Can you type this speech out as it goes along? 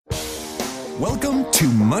Welcome to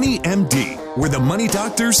Money MD, where the money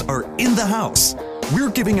doctors are in the house.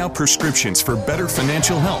 We're giving out prescriptions for better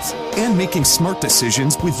financial health and making smart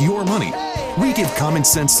decisions with your money. We give common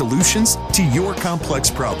sense solutions to your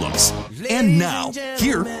complex problems. And now,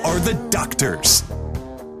 here are the doctors.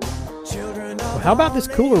 Well, how about this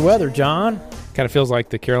cooler weather, John? Kind of feels like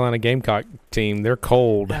the Carolina Gamecock team. They're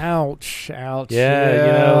cold. Ouch.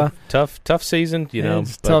 Yeah, tough season.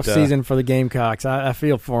 It's a tough season for the Gamecocks. I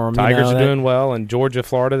feel for them. Tigers are doing well, and Georgia,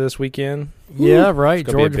 Florida this weekend. Yeah, right.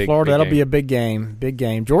 Georgia, Florida, that'll game. be a big game. Big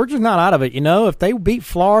game. Georgia's not out of it. If they beat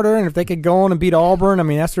Florida and if they could go on and beat Auburn,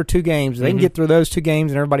 that's their two games. They can get through those two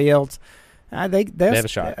games and everybody else. They have a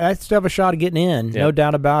shot. They still have a shot of getting in, no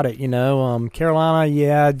doubt about it.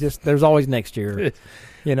 Carolina, there's always next year.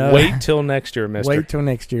 Wait till next year, mister. Wait till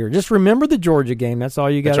next year. Just remember the Georgia game. That's all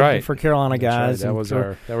you got to do for Carolina guys.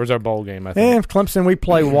 Right. That was our bowl game, I think. And Clemson, we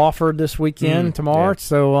play Wofford this weekend tomorrow. Yeah.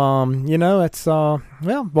 So, it's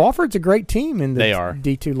Wofford's a great team in the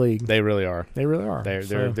D2 league. They really are.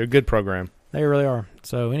 They're a good program. They really are.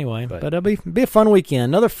 So anyway, but it'll be a fun weekend.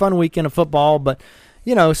 Another fun weekend of football. But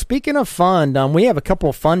speaking of fun, we have a couple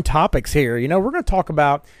of fun topics here. We're going to talk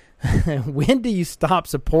about. When do you stop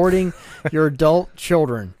supporting your adult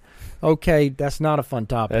children? Okay, that's not a fun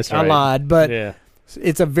topic. That's right. I lied, but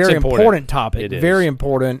it's a very important topic. Very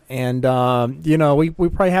important. And, we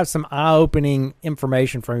probably have some eye-opening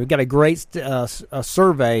information for you. We've got a great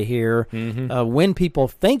survey here. When people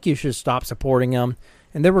think you should stop supporting them.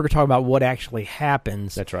 And then we're going to talk about what actually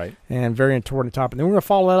happens. That's right. And very important topic. And then we're going to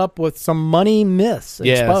follow that up with some money myths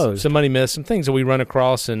exposed. Some money myths, some things that we run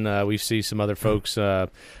across, and we see some other folks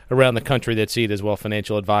around the country that see it as well,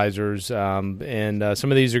 financial advisors. And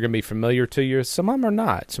some of these are going to be familiar to you. Some of them are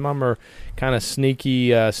not. Some of them are kind of sneaky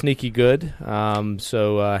good.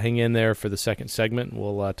 So hang in there for the second segment.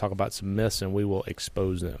 We'll talk about some myths, and we will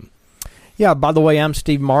expose them. Yeah, by the way, I'm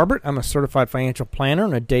Steve Marbert. I'm a certified financial planner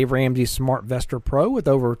and a Dave Ramsey SmartVestor Pro with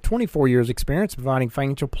over 24 years' experience providing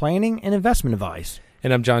financial planning and investment advice.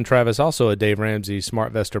 And I'm John Travis, also a Dave Ramsey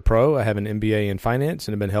SmartVestor Pro. I have an MBA in finance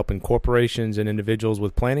and have been helping corporations and individuals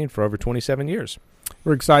with planning for over 27 years.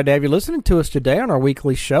 We're excited to have you listening to us today on our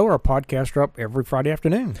weekly show. Our podcasts are up every Friday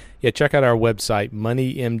afternoon. Yeah, check out our website,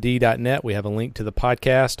 moneymd.net. We have a link to the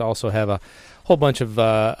podcast. Also have a whole bunch of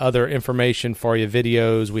other information for you,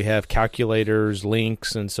 videos. We have calculators,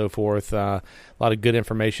 links, and so forth. A lot of good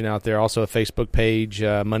information out there. Also a Facebook page,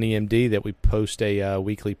 MoneyMD, that we post a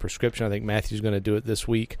weekly prescription. I think Matthew's going to do it this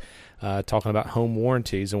week, talking about home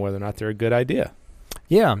warranties and whether or not they're a good idea.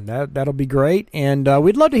 Yeah, that'll be great. And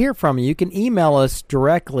we'd love to hear from you. You can email us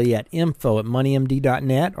directly at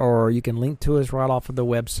info@moneymd.net, or you can link to us right off of the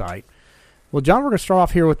website. Well, John, we're going to start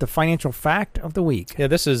off here with the financial fact of the week. Yeah,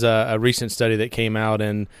 this is a recent study that came out,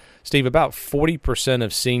 and Steve, about 40%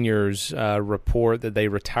 of seniors report that they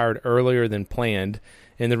retired earlier than planned,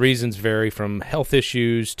 and the reasons vary from health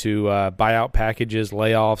issues to buyout packages,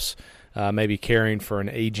 layoffs, maybe caring for an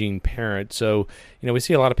aging parent. So, we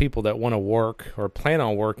see a lot of people that want to work or plan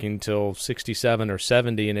on working till 67 or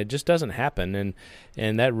 70, and it just doesn't happen,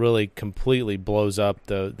 and that really completely blows up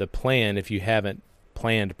the plan if you haven't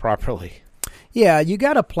planned properly. Yeah, you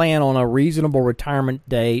got to plan on a reasonable retirement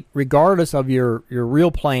date, regardless of your real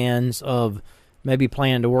plans of maybe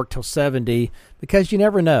planning to work till 70, because you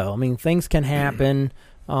never know. Things can happen.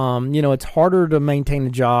 It's harder to maintain a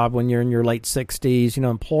job when you're in your late 60s.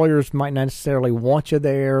 Employers might not necessarily want you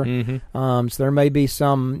there. So there may be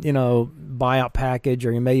some, buyout package,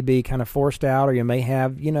 or you may be kind of forced out, or you may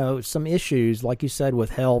have, some issues, like you said,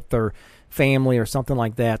 with health or family or something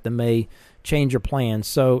like that may change your plans.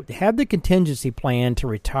 So have the contingency plan to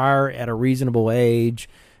retire at a reasonable age,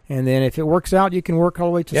 and then if it works out, you can work all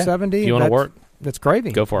the way to 70. If you want to work, that's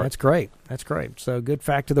gravy. Go for it. That's great. So good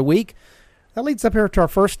fact of the week. That leads up here to our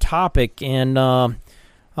first topic, and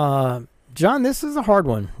John, this is a hard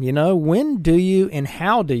one. When do you and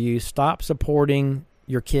how do you stop supporting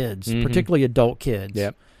your kids, particularly adult kids?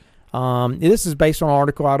 Yep. This is based on an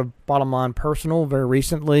article out of Bottom Line Personal very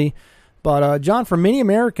recently. But, John, for many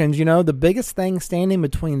Americans, the biggest thing standing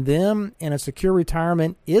between them and a secure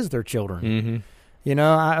retirement is their children.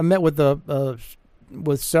 I met with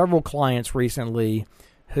several clients recently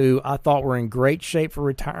who I thought were in great shape for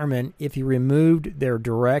retirement if you removed their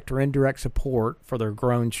direct or indirect support for their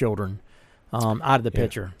grown children out of the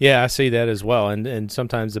picture. Yeah, I see that as well. And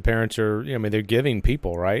sometimes the parents are, they're giving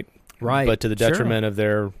people, right? Right. But to the detriment of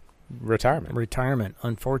their retirement,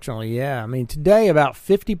 unfortunately, yeah. Today about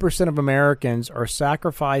 50% of Americans are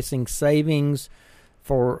sacrificing savings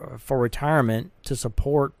for retirement to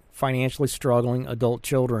support financially struggling adult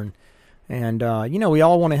children. And we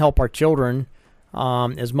all want to help our children,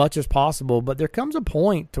 as much as possible. But there comes a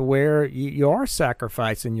point to where you are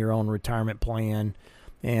sacrificing your own retirement plan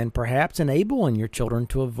and perhaps enabling your children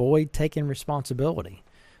to avoid taking responsibility.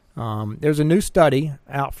 There's a new study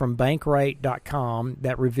out from Bankrate.com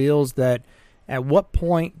that reveals that at what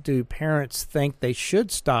point do parents think they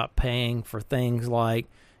should stop paying for things like,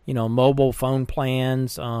 mobile phone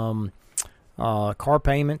plans, car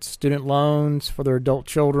payments, student loans for their adult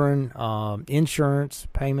children, insurance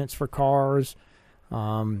payments for cars.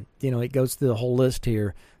 It goes through the whole list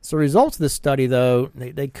here. So the results of this study, though,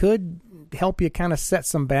 they could help you kind of set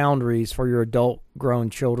some boundaries for your adult grown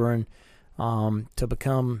children to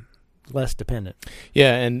become less dependent.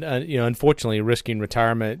 Yeah, and unfortunately, risking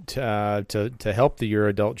retirement to help your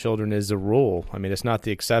adult children is the rule. I mean, it's not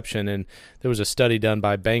the exception. And there was a study done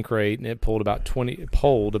by Bankrate, and it polled about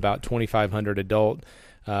 2,500 adult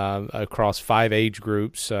across 5 age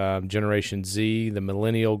groups: Generation Z, the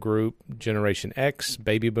Millennial group, Generation X,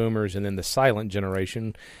 Baby Boomers, and then the Silent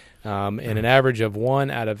Generation. And an average of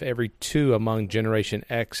 1 out of every 2 among Generation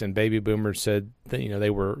X and Baby Boomers said that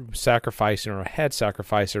they were sacrificing or had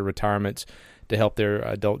sacrificed their retirements to help their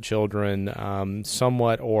adult children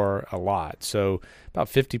somewhat or a lot. So about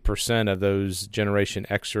 50% of those Generation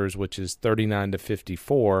Xers, which is 39 to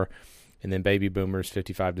 54, and then Baby Boomers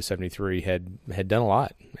 55 to 73 had done a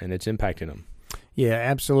lot, and it's impacting them. Yeah,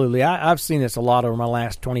 absolutely. I've seen this a lot over my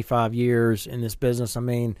last 25 years in this business. I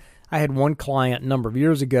mean, I had one client a number of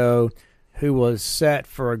years ago who was set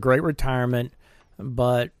for a great retirement,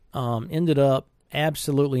 but ended up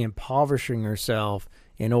absolutely impoverishing herself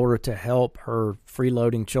in order to help her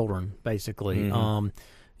freeloading children, basically.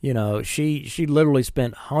 Mm-hmm. She literally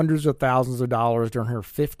spent hundreds of thousands of dollars during her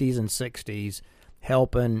 50s and 60s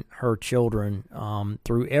helping her children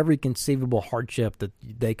through every conceivable hardship that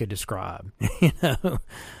they could describe.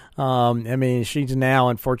 She's now,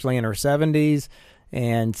 unfortunately, in her 70s.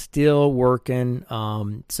 And still working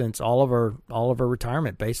since all of her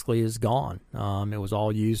retirement basically is gone. It was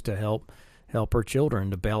all used to help her children,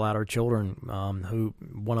 to bail out her children, who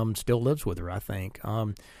one of them still lives with her, I think.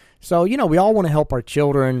 So we all want to help our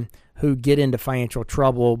children who get into financial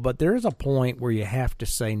trouble, but there is a point where you have to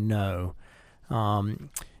say no.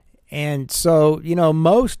 And so,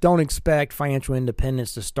 most don't expect financial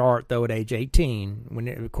independence to start, though, at age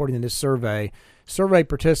 18. According to this survey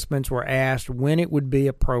participants were asked when it would be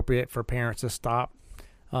appropriate for parents to stop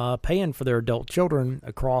paying for their adult children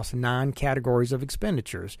across 9 categories of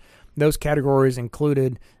expenditures. Those categories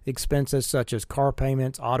included expenses such as car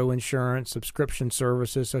payments, auto insurance, subscription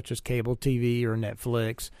services such as cable TV or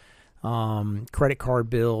Netflix, credit card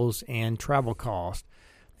bills, and travel costs.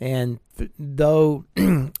 And though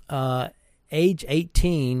age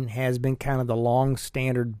 18 has been kind of the long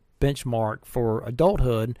standard benchmark for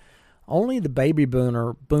adulthood, only the baby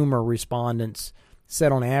boomer respondents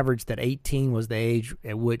said on average that 18 was the age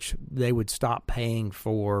at which they would stop paying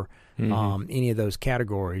for any of those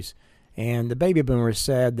categories. And the baby boomers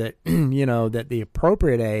said that that the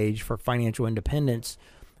appropriate age for financial independence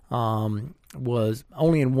was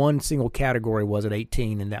only in one single category was at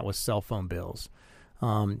 18, and that was cell phone bills.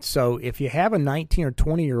 So if you have a 19 or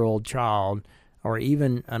 20-year-old child, or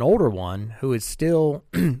even an older one who is still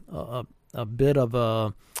a bit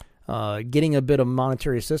of getting a bit of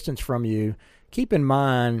monetary assistance from you, keep in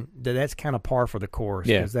mind that that's kind of par for the course,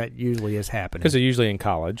 because that usually is happening. Because they're usually in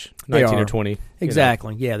college, 19 or 20.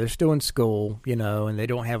 Exactly. Yeah, they're still in school, and they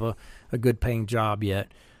don't have a good paying job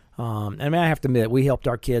yet. I have to admit, we helped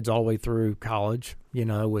our kids all the way through college,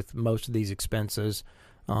 with most of these expenses.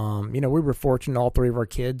 We were fortunate all 3 of our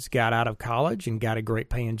kids got out of college and got a great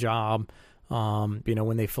paying job,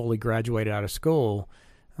 when they fully graduated out of school.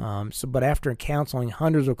 But after counseling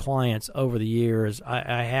hundreds of clients over the years,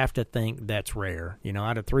 I have to think that's rare.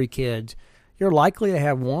 Out of 3 kids, you're likely to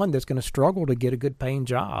have one that's going to struggle to get a good paying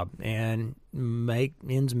job and make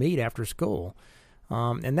ends meet after school.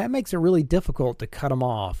 And that makes it really difficult to cut them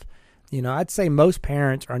off. I'd say most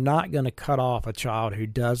parents are not going to cut off a child who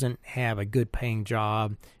doesn't have a good paying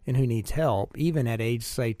job and who needs help, even at age,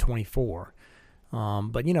 say, 24.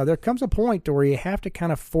 But there comes a point to where you have to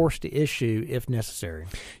kind of force the issue if necessary.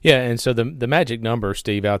 Yeah, and so the magic number,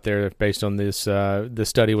 Steve, out there based on this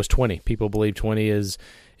study was 20. People believe 20 is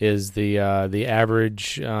the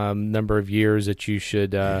average number of years that you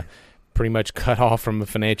should pretty much cut off from a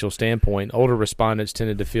financial standpoint. Older respondents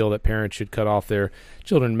tended to feel that parents should cut off their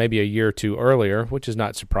children maybe a year or 2 earlier, which is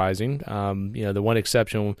not surprising. The one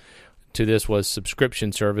exception to this was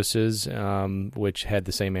subscription services, which had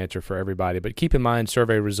the same answer for everybody. But keep in mind,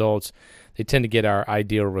 survey results, they tend to get our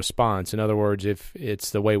ideal response. In other words, if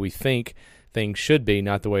it's the way we think, things should be,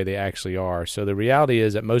 not the way they actually are. So the reality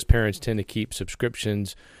is that most parents tend to keep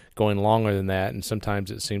subscriptions going longer than that, and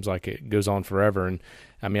sometimes it seems like it goes on forever. And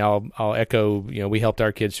I mean, I'll echo, we helped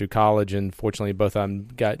our kids through college, and fortunately both of them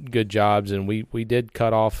got good jobs, and we did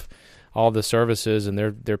cut off all the services, and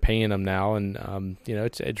they're paying them now. And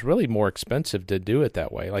it's really more expensive to do it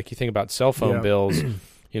that way. Like you think about cell phone bills.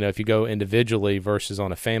 If you go individually versus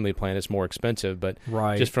on a family plan, it's more expensive. But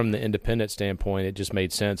just from the independent standpoint, it just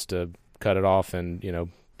made sense to cut it off and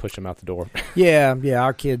push them out the door. Yeah.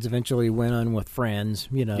 Our kids eventually went on with Friends,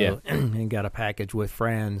 and got a package with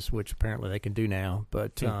Friends, which apparently they can do now.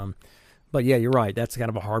 But but yeah, you're right. That's kind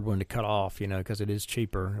of a hard one to cut off, because it is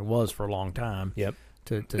cheaper. It was for a long time. Yep.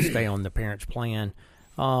 To stay on the parent's plan.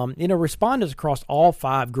 Respondents across all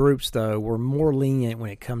 5 groups, though, were more lenient when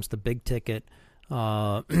it comes to big ticket,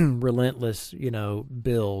 relentless,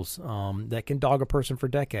 bills that can dog a person for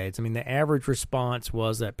decades. I mean, the average response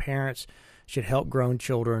was that parents should help grown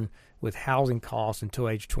children with housing costs until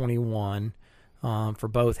age 21. For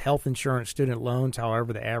both health insurance, student loans,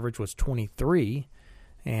 however, the average was 23.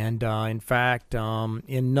 And in fact,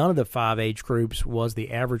 in none of the 5 age groups was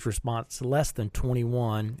the average response less than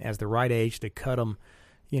 21 as the right age to cut them,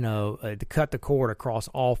 to cut the cord across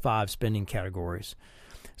all 5 spending categories.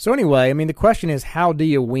 So anyway, I mean, the question is, how do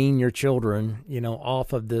you wean your children,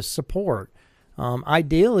 off of this support?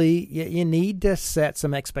 Ideally, you need to set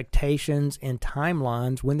some expectations and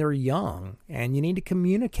timelines when they're young, and you need to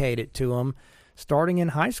communicate it to them starting in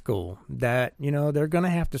high school that, they're going to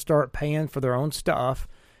have to start paying for their own stuff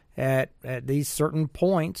at these certain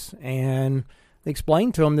points, and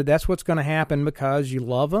explain to them that that's what's going to happen because you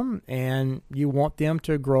love them and you want them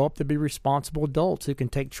to grow up to be responsible adults who can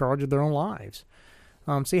take charge of their own lives.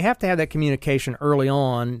 So you have to have that communication early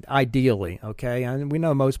on, ideally, okay? And we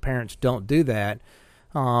know most parents don't do that.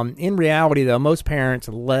 In reality, though, most parents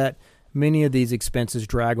let many of these expenses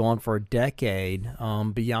drag on for a decade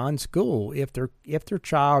beyond school if their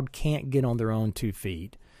child can't get on their own 2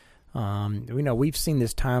 feet. We've seen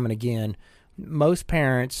this time and again. Most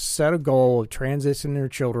parents set a goal of transitioning their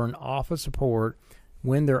children off of support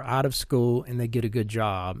when they're out of school and they get a good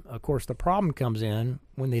job. Of course, the problem comes in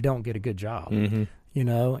when they don't get a good job. Mm-hmm.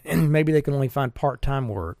 And maybe they can only find part-time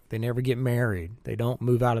work. They never get married. They don't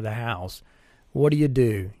move out of the house. What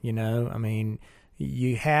do? I mean,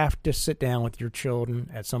 you have to sit down with your children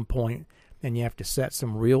at some point, and you have to set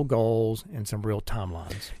some real goals and some real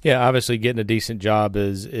timelines. Yeah, obviously getting a decent job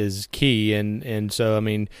is key, and so, I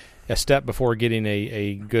mean, a step before getting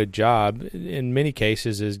a good job in many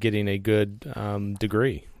cases is getting a good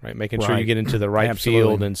degree, right? Making sure you get into the right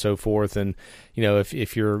field and so forth. And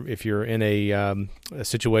if you're in a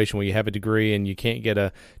situation where you have a degree and you can't get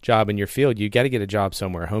a job in your field, you got to get a job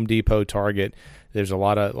somewhere. Home Depot, Target. There's a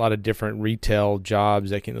lot of different retail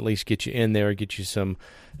jobs that can at least get you in there, get you some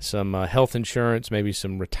health insurance, maybe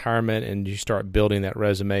some retirement, and you start building that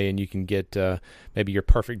resume, and you can get maybe your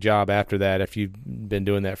perfect job after that if you've been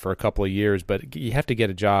doing that for a couple of years. But you have to get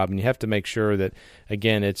a job, and you have to make sure that,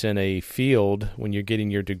 again, it's in a field when you're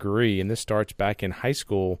getting your degree, and this starts back in high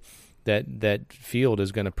school, that field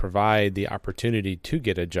is going to provide the opportunity to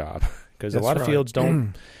get a job, because a lot of fields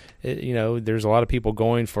don't. There's a lot of people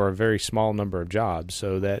going for a very small number of jobs,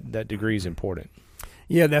 so that degree is important.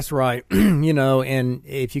 Yeah, that's right. And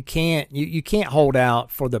if you can't, you can't hold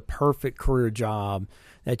out for the perfect career job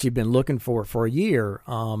that you've been looking for a year.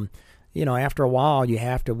 After a while, you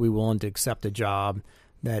have to be willing to accept a job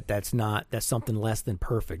that's something less than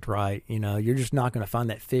perfect, right? You're just not going to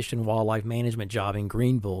find that fish and wildlife management job in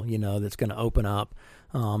Greenville, that's going to open up.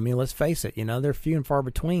 Let's face it, they're few and far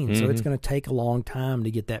between, mm-hmm. So it's going to take a long time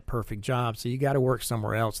to get that perfect job. So you got to work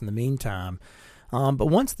somewhere else in the meantime. But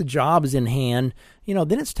once the job is in hand,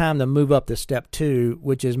 then it's time to move up to step 2,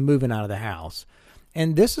 which is moving out of the house.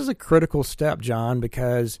 And this is a critical step, John,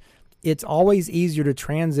 because it's always easier to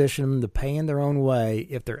transition them to paying their own way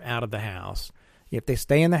if they're out of the house. If they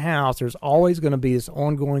stay in the house, there's always going to be this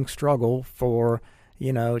ongoing struggle for,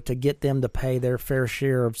 to get them to pay their fair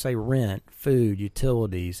share of, say, rent, food,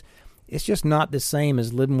 utilities. It's just not the same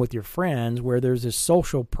as living with your friends where there's this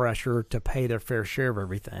social pressure to pay their fair share of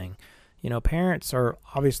everything. Parents are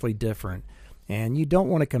obviously different, and you don't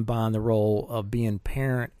want to combine the role of being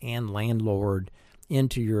parent and landlord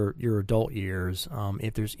into your adult years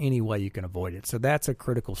if there's any way you can avoid it. So that's a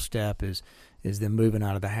critical step is them moving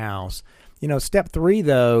out of the house. Step 3,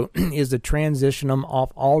 though, is to transition them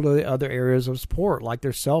off all the other areas of support, like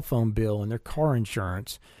their cell phone bill and their car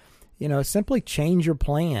insurance. simply change your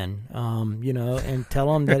plan, and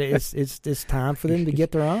tell them that it's time for them to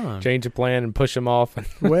get their own. Change the plan and push them off.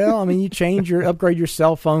 Well, I mean, you upgrade your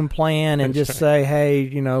cell phone plan and just say, hey,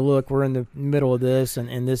 look, we're in the middle of this,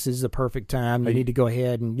 and this is the perfect time. You need to go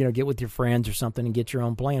ahead and, get with your friends or something and get your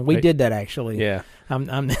own plan. We did that, actually. Yeah.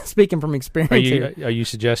 I'm speaking from experience. Are you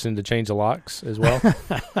suggesting to change the locks as well?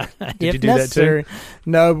 Did you do necessary. that too?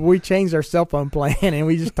 No, we changed our cell phone plan, and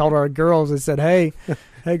we just told our girls and said, hey,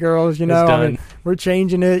 girls, we're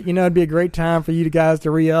changing it. It'd be a great time for you guys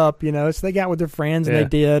to re-up, So they got with their friends, and they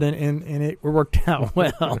did, and it worked out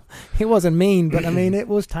well. It wasn't mean, but, it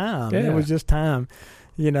was time. Yeah. It was just time,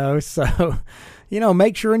 So,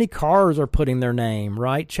 make sure any cars are put in their name,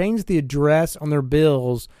 right? Change the address on their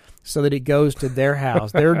bills so that it goes to their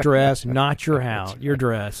house, their address, not your house, your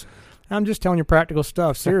address. I'm just telling you practical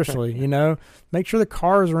stuff. Seriously, make sure the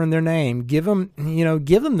cars are in their name. Give them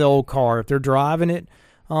the old car if they're driving it,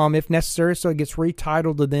 if necessary, so it gets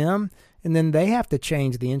retitled to them, and then they have to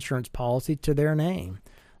change the insurance policy to their name.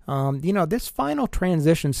 This final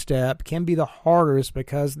transition step can be the hardest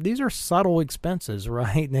because these are subtle expenses,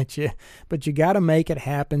 right? But you got to make it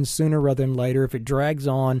happen sooner rather than later. If it drags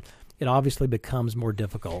on, it obviously becomes more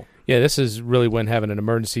difficult. Yeah, this is really when having an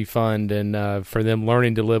emergency fund and for them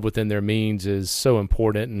learning to live within their means is so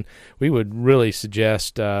important. And we would really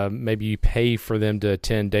suggest maybe you pay for them to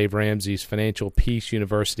attend Dave Ramsey's Financial Peace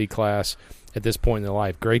University class at this point in their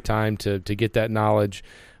life. Great time to get that knowledge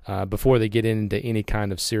before they get into any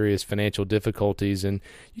kind of serious financial difficulties. And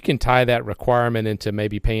you can tie that requirement into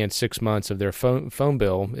maybe paying 6 months of their phone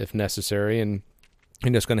bill if necessary. And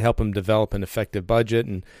it's going to help them develop an effective budget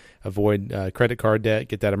and avoid credit card debt,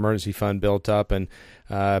 get that emergency fund built up, and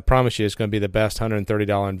I promise you it's going to be the best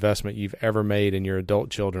 $130 investment you've ever made in your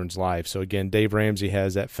adult children's life. So again, Dave Ramsey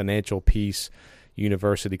has that Financial Peace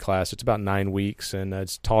University class. It's about 9 weeks, and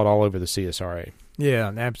it's taught all over the CSRA.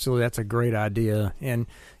 Yeah, absolutely. That's a great idea. And,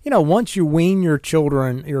 once you wean your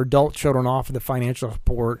adult children off of the financial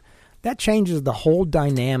support, that changes the whole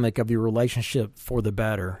dynamic of your relationship for the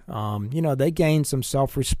better. They gain some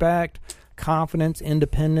self-respect, confidence,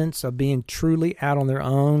 independence of being truly out on their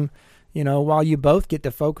own, while you both get to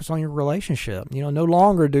focus on your relationship. No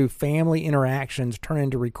longer do family interactions turn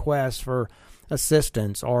into requests for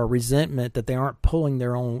assistance or resentment that they aren't pulling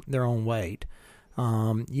their own weight.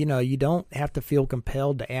 You don't have to feel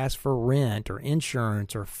compelled to ask for rent or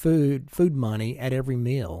insurance or food money at every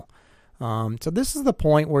meal. So this is the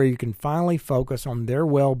point where you can finally focus on their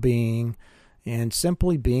well-being and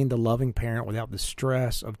simply being the loving parent without the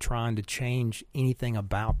stress of trying to change anything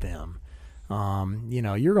about them.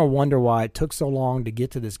 You're going to wonder why it took so long to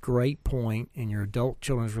get to this great point in your adult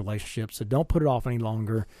children's relationship. So don't put it off any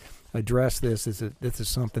longer. Address this. This is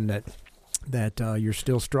something that you're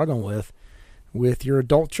still struggling with your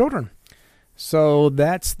adult children. So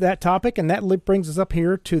that's that topic, and that brings us up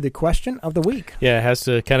here to the question of the week. Yeah, it has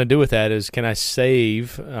to kind of do with that is, can I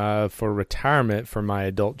save for retirement for my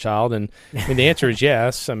adult child? And the answer is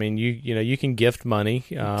yes. You can gift money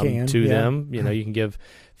to them. You can give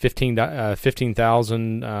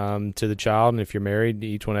 $15,000 to the child, and if you're married,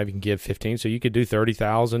 each one of you can give $15,000. So you could do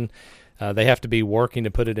 $30,000. They have to be working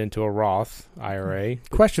to put it into a Roth IRA.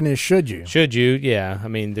 Question is, should you? Should you? Yeah.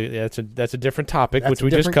 That's a different topic, which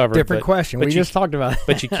we just covered. Different question. We just talked about it.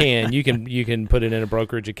 But you can put it in a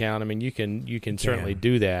brokerage account. You can certainly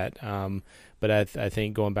do that. But I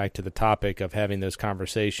think going back to the topic of having those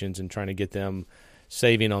conversations and trying to get them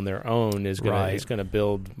saving on their own is going to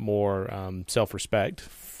build more self-respect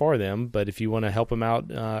for them. But if you want to help them out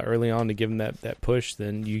early on to give them that push,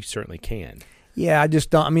 then you certainly can. Yeah, I just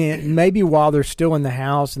don't. Maybe while they're still in the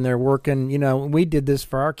house and they're working, we did this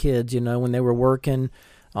for our kids, when they were working,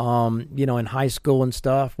 in high school and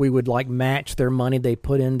stuff, we would match their money they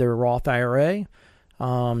put in their Roth IRA.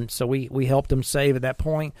 So we helped them save at that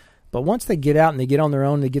point. But once they get out and they get on their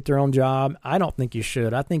own, they get their own job, I don't think you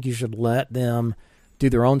should. I think you should let them do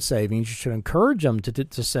their own savings. You should encourage them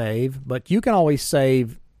to save, but you can always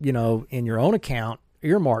save, in your own account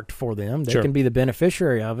earmarked for them. They can be the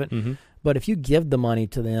beneficiary of it. Mm-hmm. But if you give the money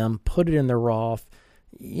to them, put it in their Roth,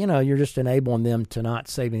 you're just enabling them to not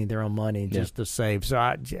save any of their own money, just to save. So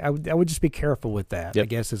I would just be careful with that, I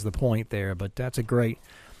guess is the point there. But that's a great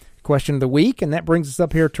question of the week, and that brings us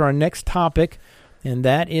up here to our next topic, and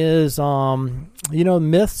that is,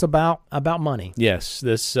 myths about money. Yes,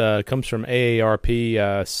 this comes from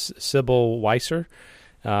AARP, Sybil Weiser.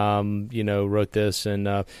 Wrote this, and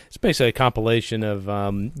it's basically a compilation of,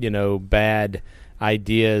 bad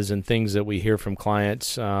ideas and things that we hear from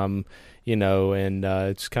clients, and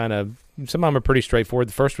it's kind of some of them are pretty straightforward.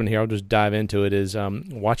 The first one here, I'll just dive into it, is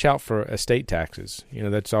watch out for estate taxes.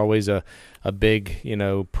 That's always a big,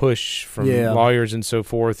 push from lawyers and so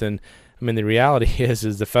forth. And, I mean, the reality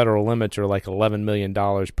is the federal limits are like $11 million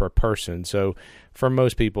per person. So for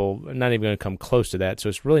most people, not even going to come close to that. So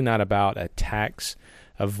it's really not about a tax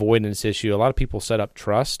avoidance issue. A lot of people set up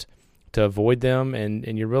trust to avoid them, and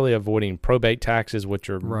you're really avoiding probate taxes, which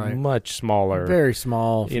are much smaller. Very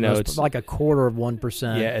small. It's like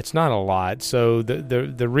 1/4%. Yeah, it's not a lot. So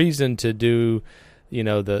the reason to do,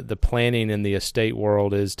 the planning in the estate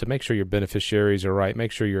world is to make sure your beneficiaries are right,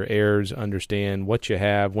 make sure your heirs understand what you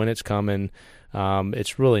have, when it's coming.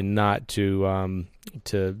 It's really not to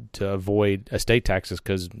avoid estate taxes,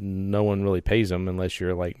 because no one really pays them unless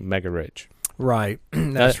you're like mega rich. Right,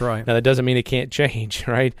 that's right. Now that doesn't mean it can't change,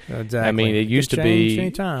 right? Exactly. I mean, it used to be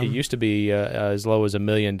anytime. It used to be as low as $1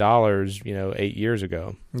 million, 8 years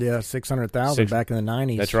ago. Yeah, 600,000 back in the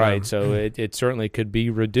 90s. That's right. So it certainly could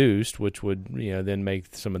be reduced, which would then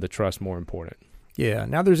make some of the trust more important. Yeah.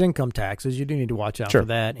 Now there's income taxes. You do need to watch out for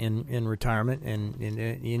that in retirement and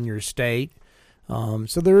in your estate.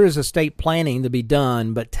 So there is estate planning to be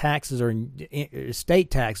done, but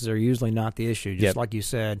estate taxes are usually not the issue, just like you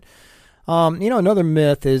said. Another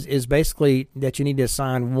myth is basically that you need to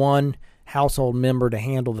assign one household member to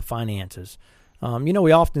handle the finances.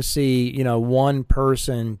 We often see, one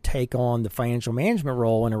person take on the financial management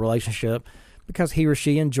role in a relationship because he or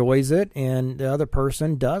she enjoys it and the other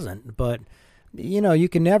person doesn't. But, you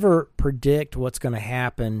can never predict what's going to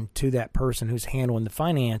happen to that person who's handling the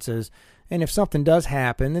finances. And if something does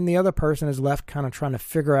happen, then the other person is left kind of trying to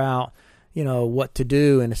figure out, what to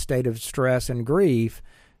do in a state of stress and grief.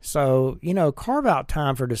 So, carve out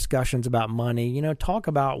time for discussions about money. Talk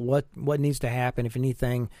about what needs to happen if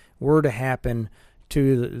anything were to happen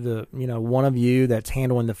to the one of you that's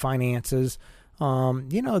handling the finances.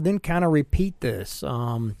 Then kind of repeat this,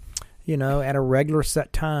 at a regular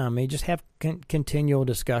set time. You just have continual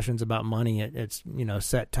discussions about money at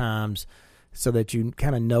set times, so that you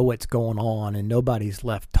kind of know what's going on and nobody's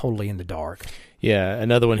left totally in the dark. Yeah,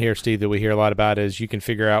 another one here, Steve, that we hear a lot about is you can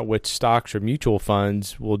figure out which stocks or mutual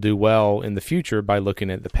funds will do well in the future by looking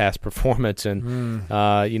at the past performance. And,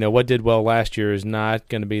 what did well last year is not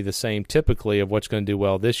going to be the same typically of what's going to do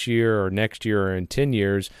well this year or next year or in 10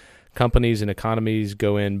 years. Companies and economies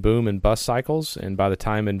go in boom and bust cycles, and by the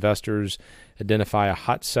time investors identify a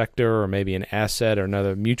hot sector or maybe an asset or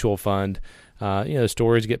another mutual fund,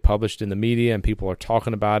 stories get published in the media and people are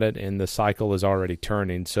talking about it, and the cycle is already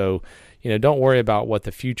turning. So, don't worry about what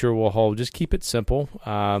the future will hold. Just keep it simple.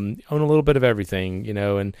 Own a little bit of everything,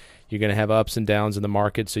 and you're going to have ups and downs in the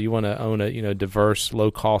market. So you want to own a diverse,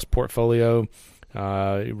 low-cost portfolio,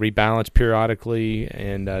 rebalance periodically,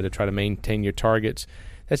 and to try to maintain your targets.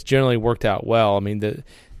 That's generally worked out well. I mean, the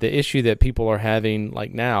issue that people are having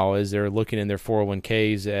like now is they're looking in their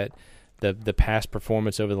 401ks at the past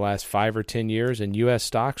performance over the last 5 or 10 years, and U.S.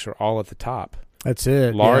 stocks are all at the top. That's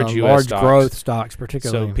it. Large U.S. large stocks. Growth stocks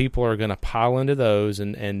particularly. So people are going to pile into those,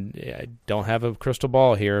 and I don't have a crystal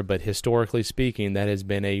ball here, but historically speaking, that has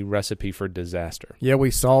been a recipe for disaster. Yeah, we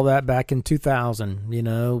saw that back in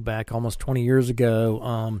 2000, back almost 20 years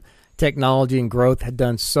ago. Technology and growth had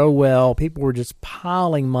done so well. People were just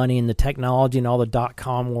piling money in the technology and all the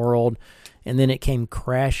dot-com world. And then it came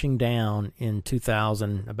crashing down in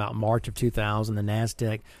 2000, about March of 2000. The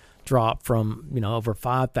NASDAQ dropped from, over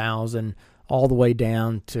 5,000 all the way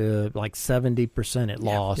down to like 70% it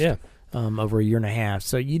lost over a year and a half.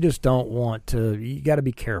 So you just don't want to, you got to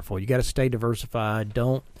be careful. You got to stay diversified.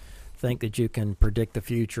 Don't think that you can predict the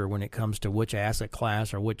future when it comes to which asset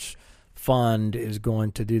class or which fund is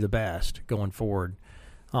going to do the best going forward.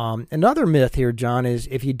 Another myth here, John, is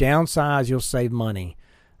if you downsize, you'll save money.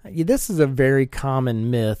 This is a very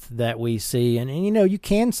common myth that we see, and you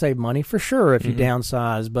can save money for sure if you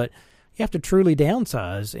downsize, but you have to truly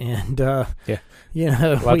downsize. And a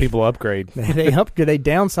lot of people upgrade. They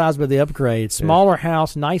downsize, but they upgrade. Smaller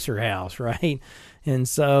house, nicer house, right? And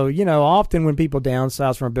so often when people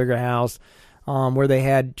downsize from a bigger house, where they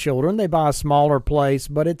had children, they buy a smaller place,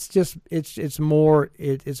 but it's more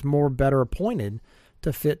better appointed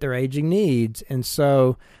to fit their aging needs, and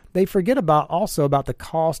so they forget about the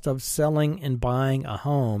cost of selling and buying a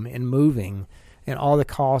home and moving and all the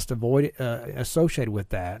cost associated with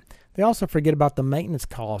that. They also forget about the maintenance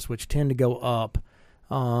costs, which tend to go up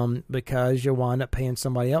because you'll wind up paying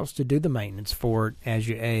somebody else to do the maintenance for it as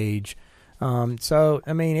you age. So,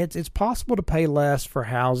 I mean, it's possible to pay less for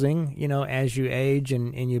housing, as you age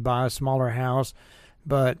and you buy a smaller house.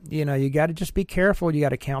 But, you got to just be careful. You got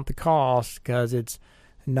to count the cost because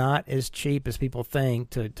not as cheap as people think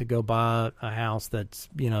to go buy a house that's,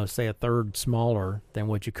 say a third smaller than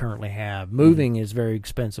what you currently have. Moving is very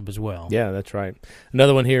expensive as well. Yeah, that's right.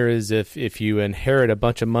 Another one here is if you inherit a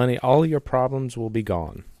bunch of money, all your problems will be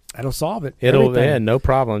gone. It'll solve it. No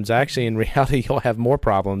problems. Actually, in reality, you'll have more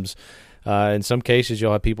problems. In some cases,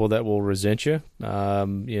 you'll have people that will resent you.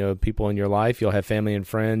 People in your life. You'll have family and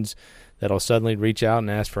friends that'll suddenly reach out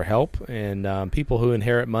and ask for help. And people who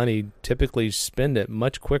inherit money typically spend it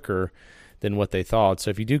much quicker than what they thought.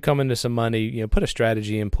 So if you do come into some money, put a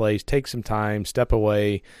strategy in place, take some time, step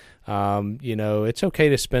away. It's okay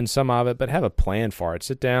to spend some of it, but have a plan for it.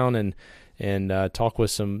 Sit down and talk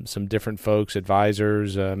with some different folks,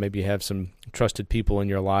 advisors. Maybe you have some trusted people in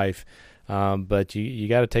your life. But you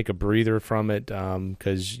got to take a breather from it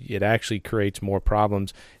because it actually creates more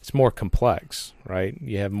problems. It's more complex, right?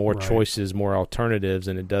 You have more choices, more alternatives,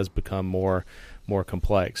 and it does become more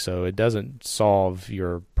complex. So it doesn't solve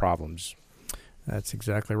your problems. That's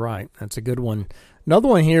exactly right. That's a good one. Another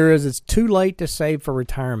one here is it's too late to save for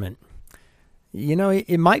retirement.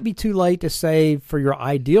 It might be too late to save for your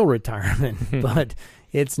ideal retirement, but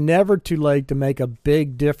it's never too late to make a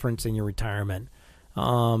big difference in your retirement.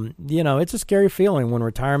 It's a scary feeling when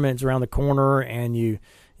retirement is around the corner and you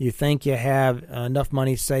think you have enough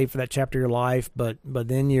money saved for that chapter of your life, but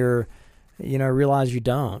then realize you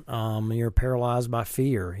don't. You're paralyzed by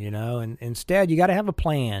fear, and instead you got to have a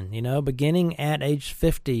plan, beginning at age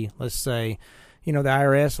 50, let's say, the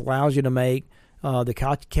IRS allows you to make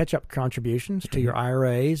the catch-up contributions to your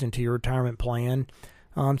IRAs and to your retirement plan.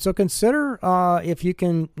 So consider if you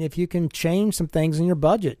can change some things in your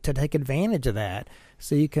budget to take advantage of that,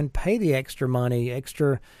 so you can pay the extra money,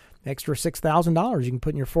 extra $6,000 you can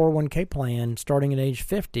put in your 401k plan starting at age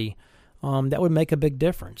 50. That would make a big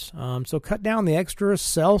difference. So cut down the extras,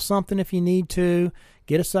 sell something if you need to,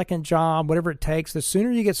 get a second job, whatever it takes. The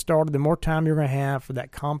sooner you get started, the more time you're going to have for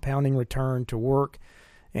that compounding return to work.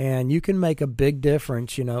 And you can make a big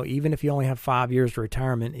difference, even if you only have 5 years to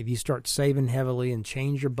retirement. If you start saving heavily and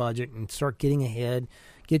change your budget and start getting ahead,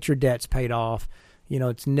 get your debts paid off,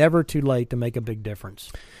 it's never too late to make a big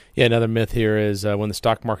difference. Yeah, another myth here is when the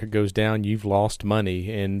stock market goes down, you've lost money.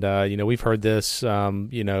 And, we've heard this,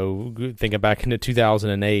 thinking back into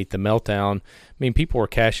 2008, the meltdown. I mean, people were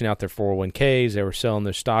cashing out their 401ks. They were selling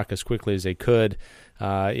their stock as quickly as they could.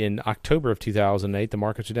 In October of 2008, the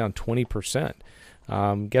markets were down 20%.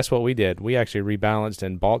 Guess what we did? We actually rebalanced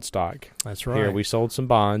and bought stock. That's right. Here, we sold some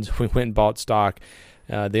bonds. We went and bought stock.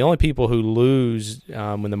 The only people who lose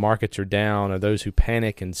when the markets are down are those who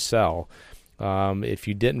panic and sell. If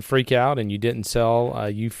you didn't freak out and you didn't sell,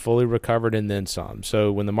 you fully recovered and then some.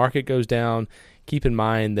 So when the market goes down, keep in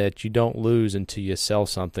mind that you don't lose until you sell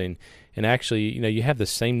something. And actually, you have the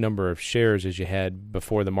same number of shares as you had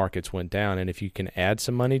before the markets went down. And if you can add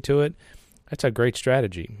some money to it, that's a great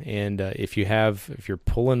strategy. And if you're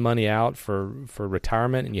pulling money out for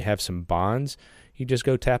retirement and you have some bonds, you just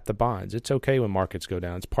go tap the bonds. It's okay when markets go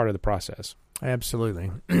down. It's part of the process.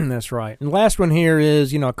 Absolutely. That's right. And the last one here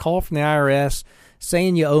is, a call from the IRS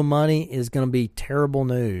saying you owe money is going to be terrible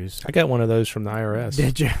news. I got one of those from the IRS.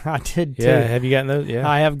 Did you? I did too. Yeah, have you gotten those? Yeah.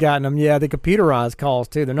 I have gotten them. Yeah, the computerized calls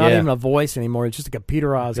too. They're not even a voice anymore. It's just a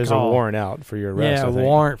computerized There's call. a warrant out for your arrest. Yeah, a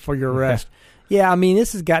warrant for your arrest. Yeah, I mean,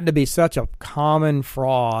 this has gotten to be such a common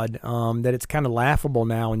fraud that it's kind of laughable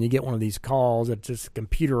now when you get one of these calls. It's just a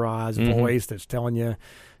computerized voice that's telling you,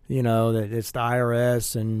 that it's the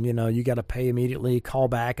IRS and, you got to pay immediately, call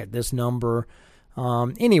back at this number.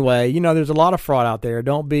 Anyway, there's a lot of fraud out there.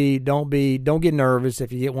 Don't get nervous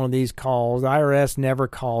if you get one of these calls. The IRS never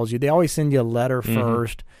calls you. They always send you a letter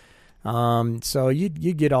first. So you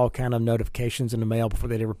get all kind of notifications in the mail before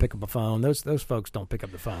they'd ever pick up a phone. Those folks don't pick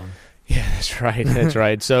up the phone. Yeah, that's right. That's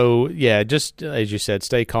right. So yeah, just as you said,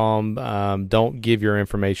 stay calm. Don't give your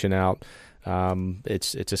information out.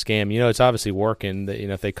 It's a scam. It's obviously working.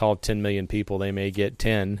 If they call 10 million people, they may get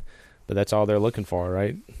 10, but that's all they're looking for,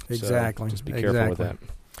 right? Exactly. So just be careful with that.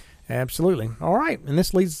 Absolutely. All right, and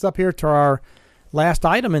this leads us up here to our last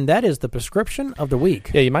item, and that is the prescription of the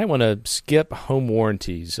week. Yeah, you might want to skip home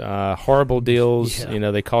warranties. Horrible deals.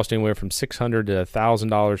 Yeah. They cost anywhere from $600 to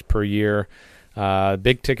 $1,000 per year.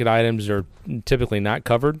 Big ticket items are typically not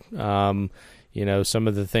covered. Some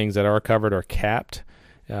of the things that are covered are capped.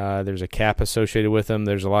 There's a cap associated with them.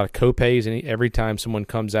 There's a lot of copays, and every time someone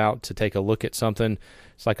comes out to take a look at something,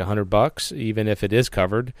 it's like $100, even if it is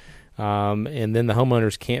covered. And then the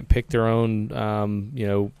homeowners can't pick their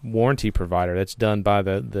own, warranty provider. That's done by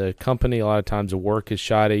the company. A lot of times the work is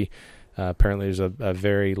shoddy. Apparently there's a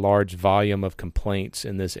very large volume of complaints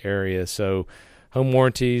in this area. So home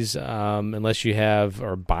warranties, unless you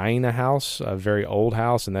are buying a house, a very old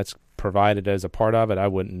house, and that's provided as a part of it, I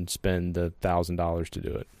wouldn't spend the $1,000 to do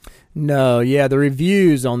it. No, yeah, the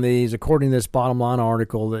reviews on these, according to this Bottom Line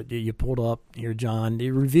article that you pulled up here, John, the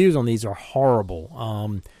reviews on these are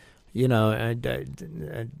horrible. They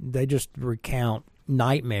just recount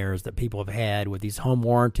nightmares that people have had with these home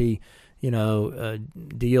warranty,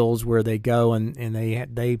 deals where they go and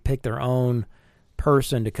they pick their own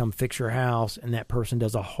person to come fix your house, and that person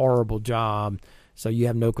does a horrible job. So you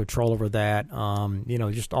have no control over that.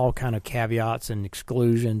 Just all kind of caveats and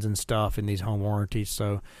exclusions and stuff in these home warranties.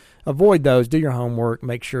 So avoid those. Do your homework.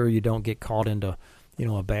 Make sure you don't get caught into,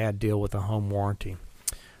 a bad deal with a home warranty.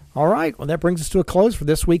 All right. Well, that brings us to a close for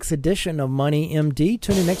this week's edition of Money MD.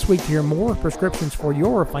 Tune in next week to hear more prescriptions for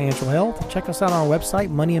your financial health. Check us out on our website,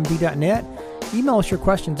 moneymd.net. Email us your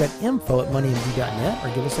questions at info@moneymd.net, or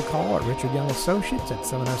give us a call at Richard Young Associates at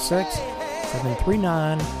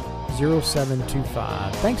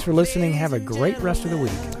 706-739-0725. Thanks for listening. Have a great rest of the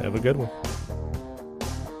week. Have a good one.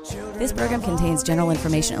 This program contains general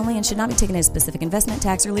information only and should not be taken as specific investment,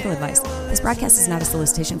 tax, or legal advice. This broadcast is not a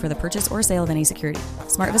solicitation for the purchase or sale of any security.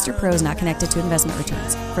 SmartVestor Pro is not connected to investment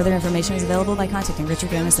returns. Further information is available by contacting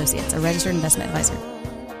Richard Young Associates, a registered investment advisor.